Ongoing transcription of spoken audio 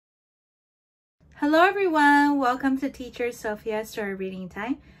Hello everyone, welcome to Teacher Sophia Story Reading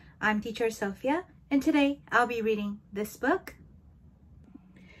Time. I'm Teacher Sophia, and today I'll be reading this book,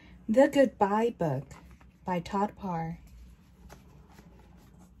 The Goodbye Book by Tutor.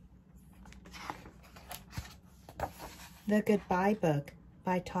 The Goodbye Book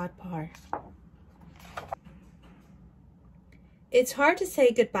by Tutor. It's hard to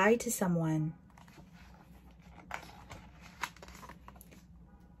say goodbye to someone.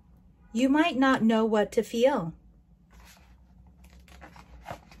 You might not know what to feel.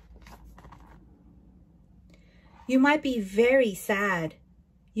 You might be very sad.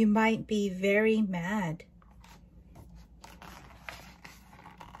 You might be very mad.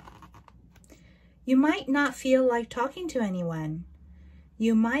 You might not feel like talking to anyone.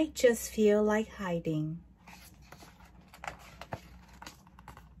 You might just feel like hiding.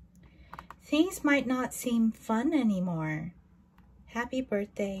 Things might not seem fun anymore. Happy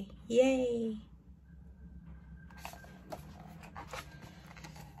birthday. Yay.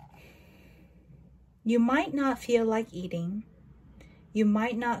 You might not feel like eating. You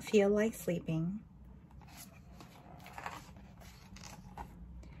might not feel like sleeping.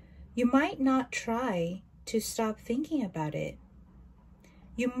 You might not try to stop thinking about it.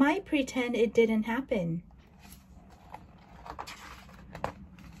 You might pretend it didn't happen.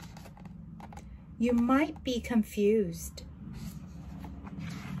 You might be confused.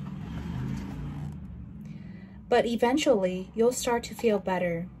 But eventually, you'll start to feel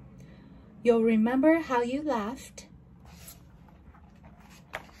better. You'll remember how you laughed.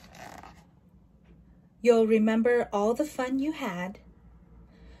 You'll remember all the fun you had.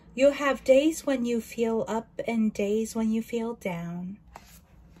 You'll have days when you feel up and days when you feel down.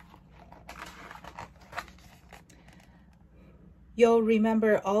 You'll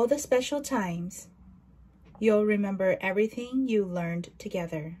remember all the special times. You'll remember everything you learned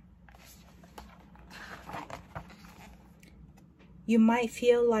together. You might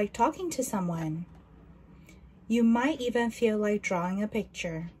feel like talking to someone. You might even feel like drawing a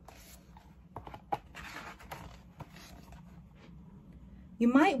picture. You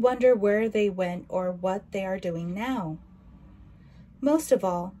might wonder where they went or what they are doing now. Most of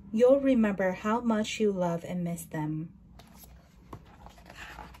all, you'll remember how much you love and miss them.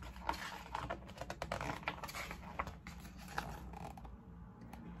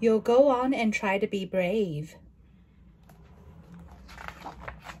 You'll go on and try to be brave.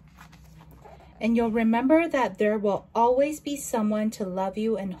 And you'll remember that there will always be someone to love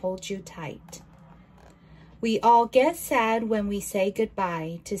you and hold you tight. We all get sad when we say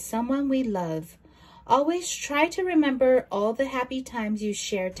goodbye to someone we love. Always try to remember all the happy times you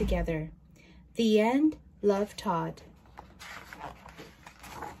shared together. The end. Love, Todd.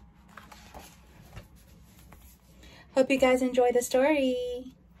 Hope you guys enjoy the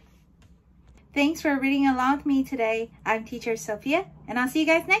story. Thanks for reading along with me today. I'm Teacher Sophia, and I'll see you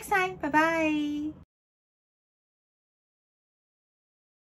guys next time. Bye-bye.